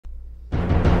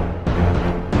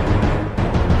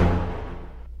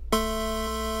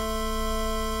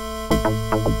If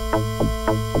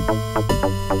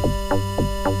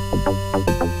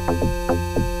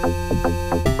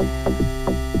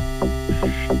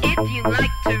you like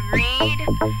to read,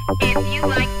 if you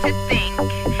like to think,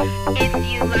 if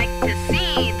you like to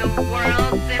see the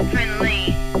world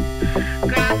differently,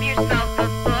 grab yourself a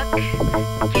book,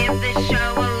 give this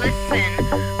show a listen.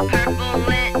 Purple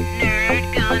Lit Nerd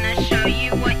gonna show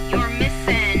you what you're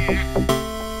missing.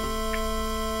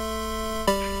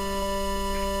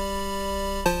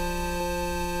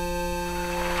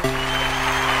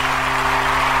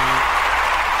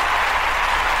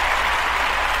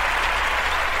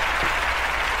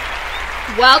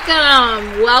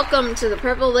 Welcome to the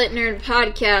Purple Lit Nerd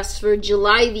podcast for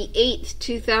July the 8th,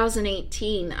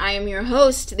 2018. I am your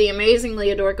host, the amazingly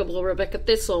adorable Rebecca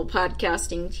Thistle,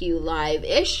 podcasting to you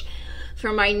live-ish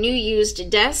from my new used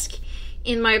desk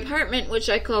in my apartment, which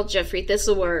I call Jeffrey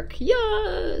Thistlework.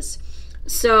 Yes!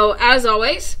 So, as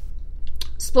always,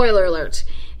 spoiler alert.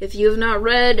 If you have not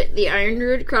read the Iron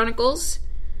Druid Chronicles,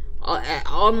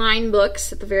 all 9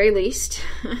 books at the very least,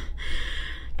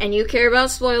 and you care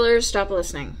about spoilers, stop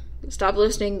listening. Stop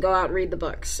listening, go out and read the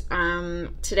books.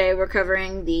 Today we're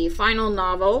covering the final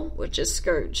novel, which is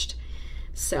Scourged.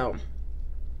 So,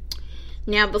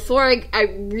 now before I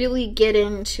really get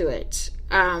into it,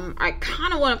 I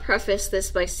kind of want to preface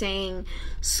this by saying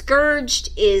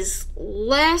Scourged is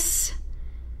less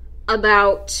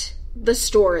about the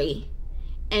story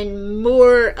and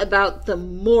more about the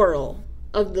moral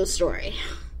of the story.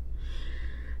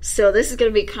 So this is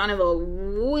going to be kind of a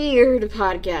weird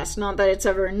podcast. Not that it's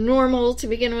ever normal to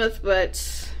begin with,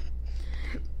 but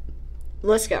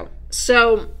let's go.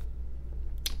 So,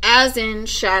 as in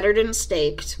Shattered and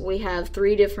Staked, we have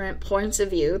 3 different points of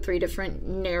view, 3 different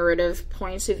narrative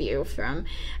points of view from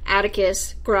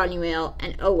Atticus, Granuaile,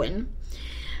 and Owen.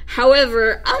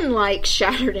 However, unlike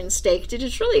Shattered and Staked, it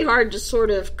is really hard to sort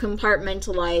of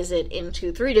compartmentalize it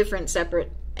into 3 different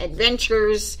separate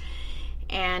adventures,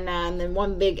 and then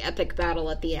one big epic battle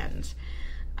at the end.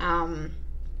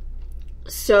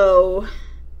 So,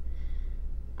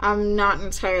 I'm not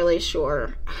entirely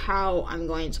sure how I'm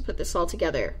going to put this all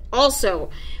together. Also,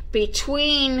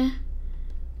 between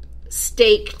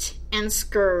Staked and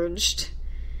Scourged,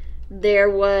 there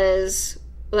were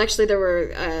 2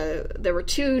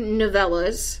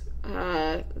 novellas.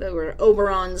 There were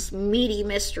Oberon's Meaty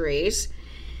Mysteries,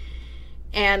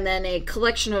 and then a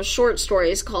collection of short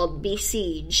stories called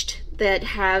Besieged that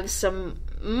have some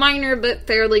minor but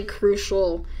fairly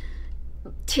crucial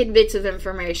tidbits of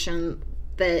information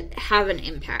that have an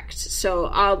impact. So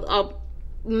I'll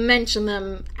mention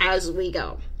them as we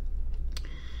go.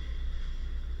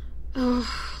 Oh,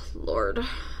 Lord.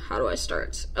 How do I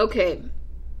start? Okay.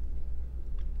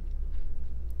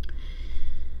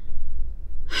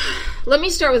 Let me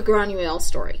start with Granuaile's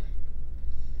story.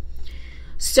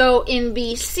 So, in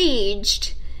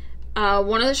Besieged,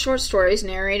 one of the short stories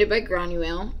narrated by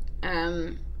Granuaile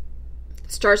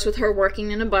starts with her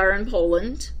working in a bar in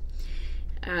Poland.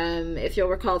 If you'll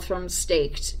recall from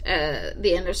Staked,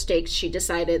 the end of Staked, she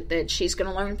decided that she's going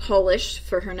to learn Polish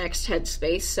for her next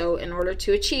headspace. So, in order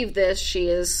to achieve this, she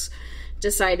has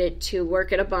decided to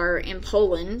work at a bar in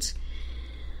Poland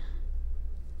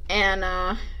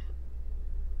and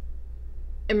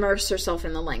immerse herself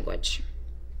in the language.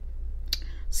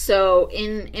 So,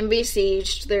 in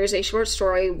Besieged, there's a short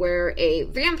story where a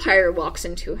vampire walks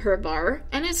into her bar,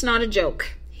 and it's not a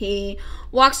joke. He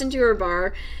walks into her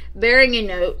bar bearing a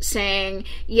note saying,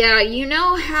 yeah, you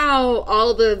know how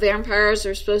all the vampires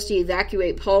are supposed to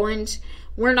evacuate Poland?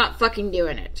 We're not fucking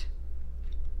doing it.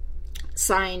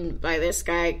 Signed by this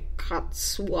guy,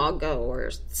 Kotswago or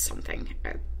something.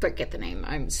 I forget the name.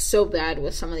 I'm so bad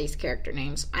with some of these character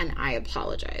names, and I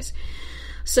apologize.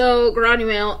 So,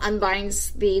 Granuaile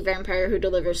unbinds the vampire who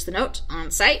delivers the note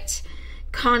on site,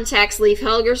 contacts Leif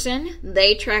Helgerson.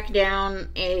 They track down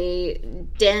a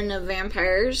den of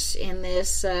vampires in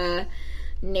this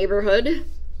neighborhood,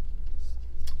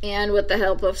 and with the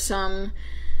help of some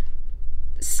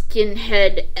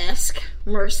skinhead-esque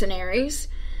mercenaries,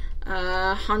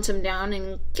 hunt them down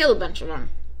and kill a bunch of them.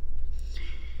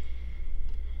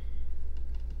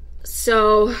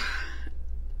 So,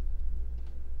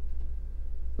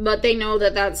 but they know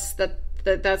that's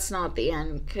not the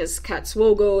end, because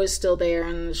Kotswago is still there,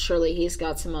 and surely he's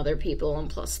got some other people, and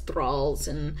plus thralls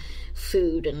and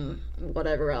food and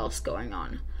whatever else going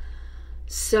on.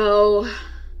 So,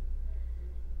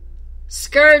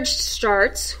 Scourged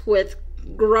starts with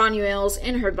Granuaile's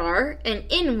in her bar, and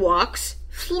in walks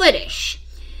Flittish,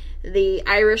 the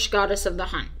Irish goddess of the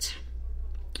hunt.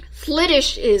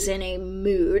 Flittish is in a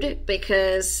mood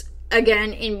because,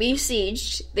 again, in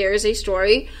Besieged, there is a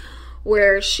story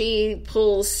where she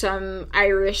pulls some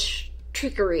Irish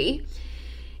trickery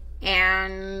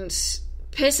and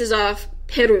pisses off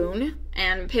Perún,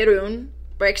 and Perún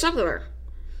breaks up with her.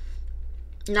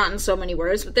 Not in so many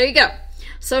words, but there you go.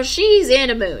 So she's in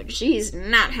a mood. She's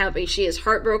not happy. She is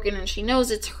heartbroken, and she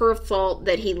knows it's her fault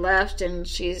that he left, and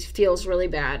she feels really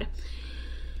bad.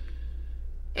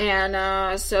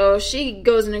 And so she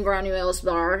goes into Granuel's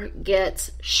bar,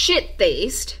 gets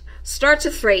shit-faced, starts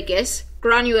a fracas.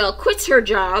 Granuel quits her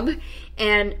job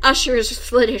and ushers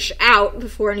Flittish out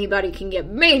before anybody can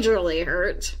get majorly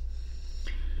hurt.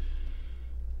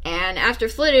 And after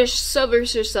Flittish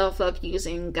sobers herself up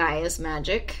using Gaia's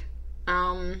magic,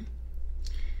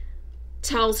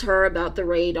 tells her about the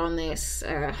raid on this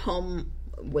home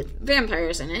with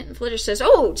vampires in it. And Flittish says,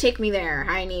 "Oh, take me there.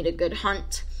 I need a good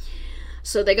hunt."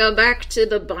 So they go back to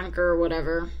the bunker or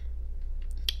whatever.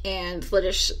 And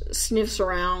Flittish sniffs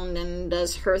around and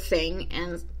does her thing.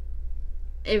 And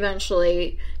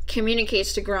eventually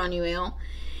communicates to Granuel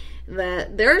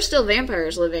that there are still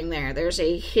vampires living there. There's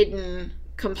a hidden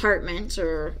compartment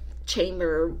or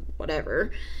chamber,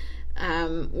 whatever,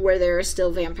 where there are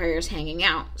still vampires hanging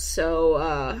out.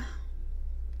 So,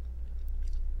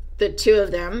 the two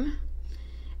of them,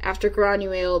 after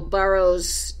Granuel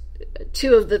borrows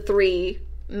 2 of the 3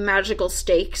 magical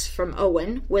stakes from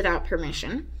Owen without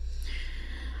permission,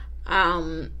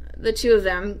 the 2 of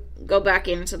them go back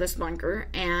into this bunker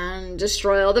and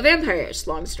destroy all the vampires,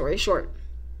 long story short.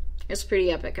 It's pretty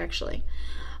epic, actually.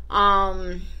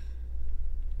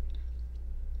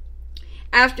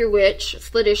 After which,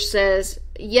 Flittish says,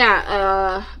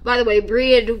 by the way,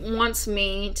 Breed wants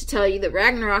me to tell you that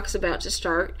Ragnarok's about to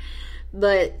start,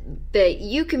 but that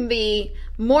you can be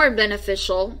more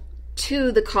beneficial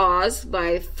to the cause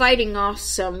by fighting off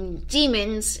some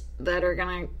demons that are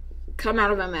gonna come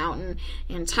out of a mountain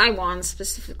in Taiwan,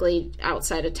 specifically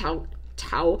outside of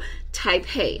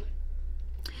Taipei.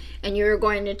 And you're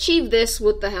going to achieve this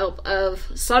with the help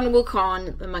of Sun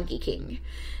Wukong, the Monkey King.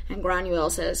 And Granuel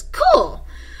says, "Cool!"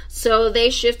 So they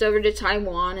shift over to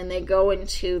Taiwan and they go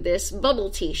into this bubble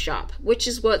tea shop, which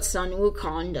is what Sun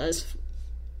Wukong does.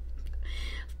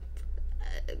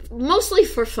 Mostly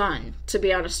for fun, to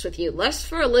be honest with you. Less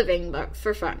for a living, but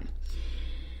for fun.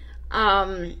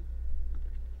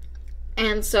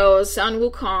 And so Sun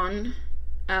Wukong,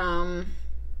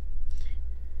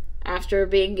 after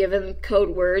being given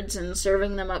code words and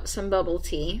serving them up some bubble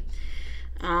tea,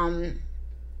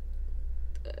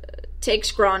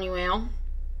 takes Granuel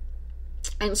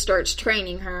and starts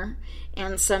training her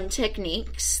and some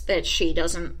techniques that she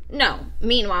doesn't know.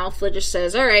 Meanwhile, Flittish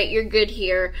says, "Alright, you're good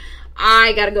here.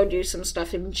 I gotta go do some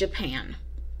stuff in Japan."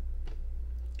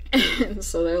 And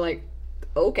so they're like,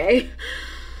 okay.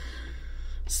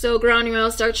 So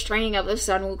Granuel starts training up with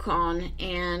Sun Wukong,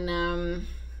 and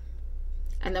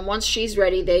then once she's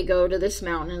ready, they go to this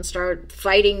mountain and start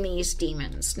fighting these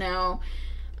demons. Now,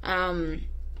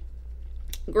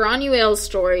 Granuel's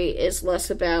story is less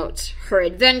about her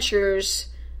adventures,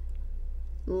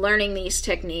 learning these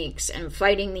techniques and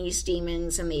fighting these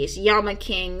demons and these Yama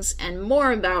Kings, and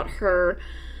more about her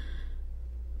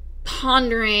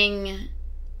pondering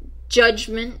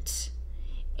judgment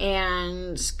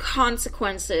and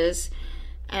consequences,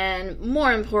 and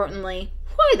more importantly,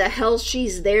 why the hell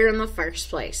she's there in the first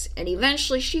place. And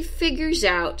eventually she figures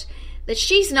out that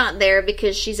she's not there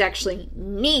because she's actually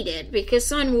needed, because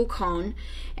Sun Wukong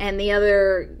and the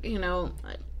other,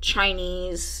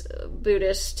 Chinese,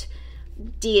 Buddhist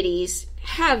deities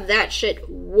have that shit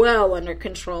well under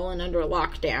control and under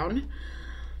lockdown.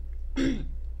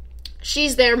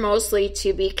 She's there mostly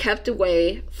to be kept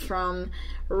away from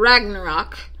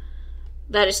Ragnarok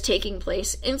that is taking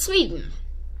place in Sweden.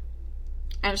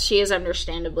 And she is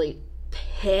understandably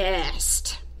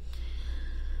pissed.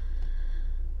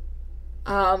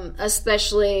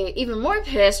 Especially even more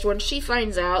pissed when she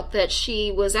finds out that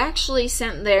she was actually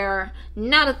sent there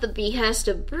not at the behest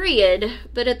of Breed,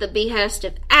 but at the behest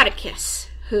of Atticus,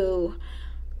 who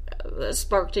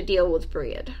sparked a deal with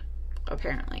Breed,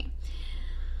 apparently.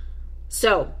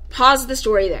 So, pause the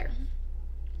story there.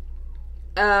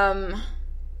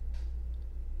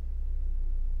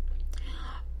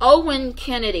 Owen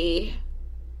Kennedy,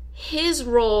 his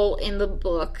role in the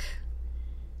book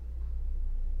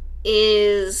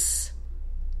is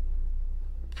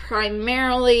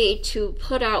primarily to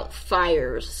put out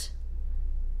fires.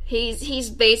 He's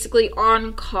basically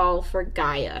on call for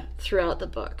Gaia throughout the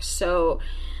book. So,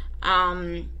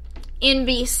 in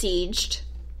Besieged,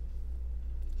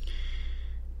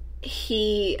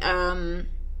 he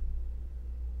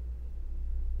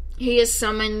is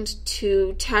summoned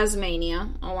to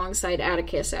Tasmania, alongside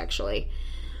Atticus, actually,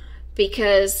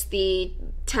 because the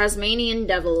Tasmanian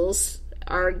devils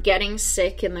are getting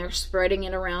sick and they're spreading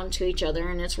it around to each other,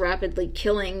 and it's rapidly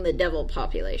killing the devil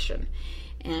population.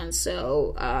 And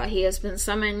so he has been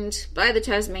summoned by the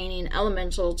Tasmanian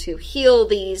elemental to heal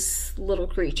these little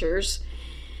creatures.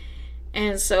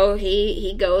 And so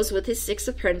he goes with his 6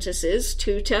 apprentices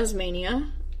to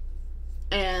Tasmania,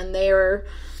 and they are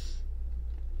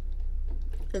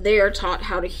taught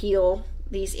how to heal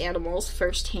these animals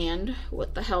firsthand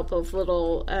with the help of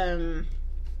little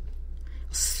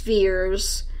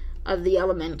spheres of the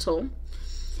elemental.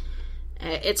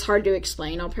 It's hard to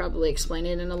explain. I'll probably explain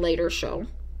it in a later show.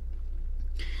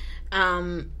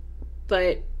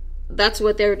 But that's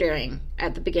what they're doing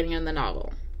at the beginning of the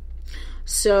novel.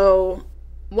 So,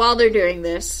 while they're doing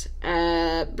this,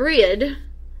 Breed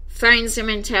finds him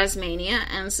in Tasmania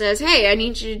and says, hey, I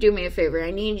need you to do me a favor.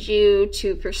 I need you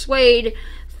to persuade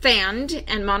Fand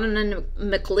and Monan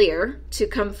McLear to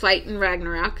come fight in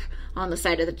Ragnarok on the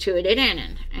side of the Tuatha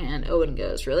Danann. And Owen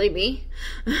goes, really, me?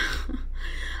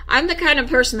 I'm the kind of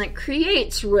person that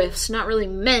creates rifts, not really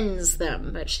mends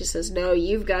them. But she says, no,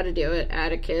 you've got to do it.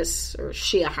 Atticus, or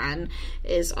Shiahan,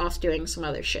 is off doing some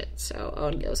other shit. So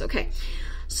Owen goes, okay.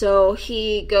 So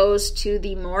he goes to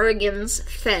the Morrigan's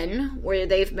Fen, where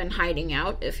they've been hiding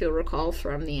out, if you'll recall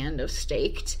from the end of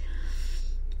Staked.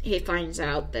 He finds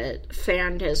out that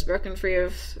Fand has broken free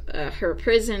of her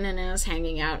prison and is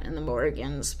hanging out in the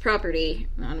Morrigan's property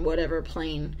on whatever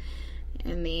plane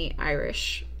in the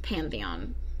Irish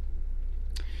pantheon.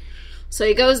 So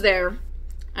he goes there,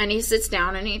 and he sits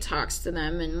down and he talks to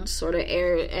them and sort of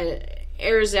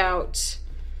airs out,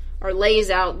 or lays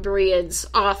out Breed's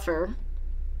offer.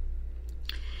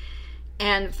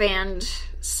 And Fand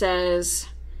says,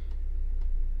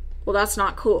 well, that's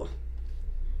not cool.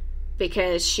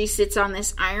 Because she sits on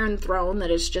this iron throne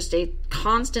that is just a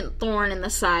constant thorn in the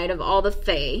side of all the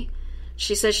Fae.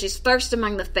 She says she's first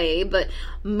among the Fae, but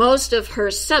most of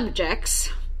her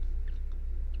subjects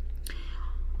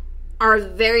are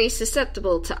very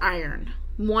susceptible to iron.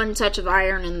 One touch of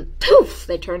iron and poof,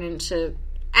 they turn into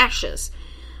ashes.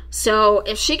 So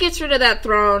if she gets rid of that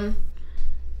throne,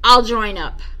 I'll join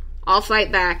up. I'll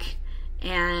fight back,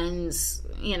 and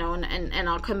and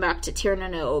I'll come back to Tir na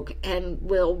Nog, and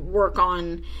we'll work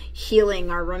on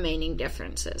healing our remaining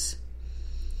differences.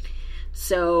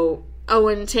 So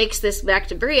Owen takes this back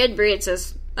to Breed. Breed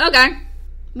says, okay,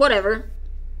 whatever.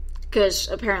 Because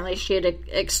apparently she had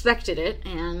expected it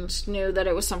and knew that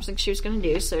it was something she was going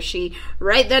to do. So she,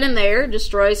 right then and there,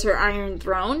 destroys her iron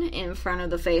throne in front of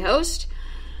the Fae host.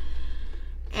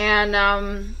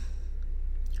 And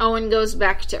Owen goes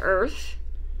back to Earth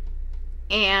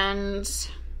and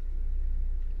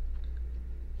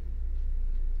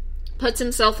puts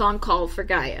himself on call for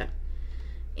Gaia.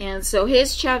 And so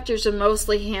his chapters are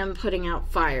mostly him putting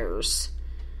out fires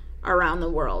around the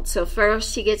world. So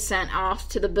first he gets sent off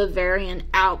to the Bavarian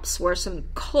Alps, where some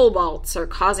kobolds are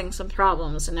causing some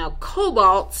problems. And now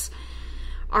kobolds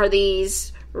are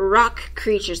these rock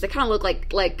creatures. They kind of look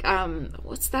like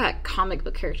what's that comic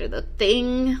book character, The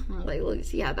Thing?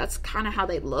 Yeah, that's kind of how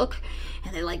they look.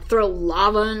 And they throw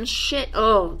lava and shit.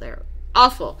 Oh, they're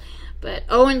awful. But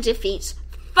Owen defeats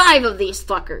 5 of these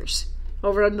fuckers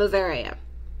over in Bavaria.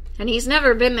 And he's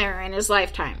never been there in his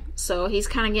lifetime. So he's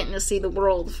kind of getting to see the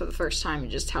world for the first time and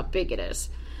just how big it is.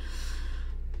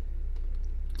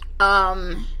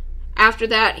 After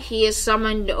that, he is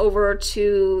summoned over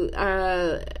to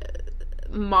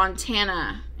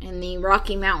Montana in the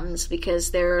Rocky Mountains, because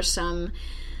there is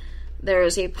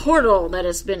a portal that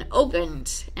has been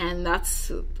opened, and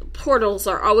portals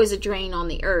are always a drain on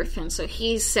the earth, and so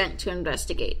he's sent to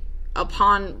investigate.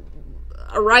 Upon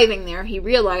arriving there, he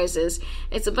realizes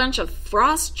it's a bunch of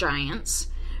frost giants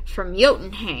from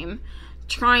Jotunheim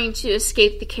trying to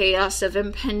escape the chaos of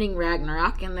impending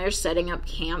Ragnarok, and they're setting up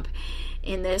camp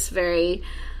in this very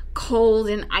cold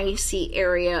and icy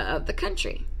area of the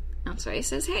country. That's why he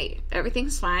says, hey,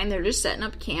 everything's fine, they're just setting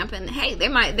up camp, and hey, they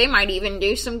might even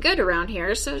do some good around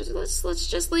here, so let's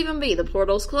just leave them be. The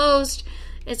portal's closed,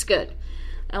 it's good.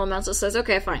 Elemental says,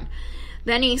 okay, fine.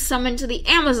 Then he's summoned to the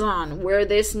Amazon, where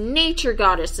this nature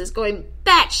goddess is going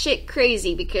batshit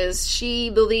crazy because she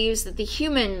believes that the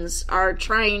humans are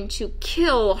trying to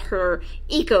kill her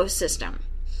ecosystem.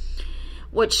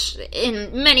 Which,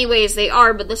 in many ways, they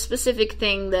are, but the specific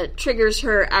thing that triggers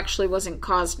her actually wasn't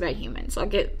caused by humans. I'll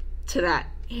get to that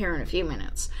here in a few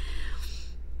minutes.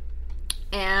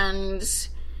 And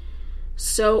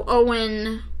so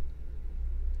Owen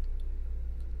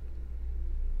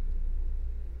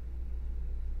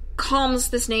calms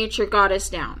this nature goddess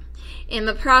down. In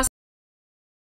the process,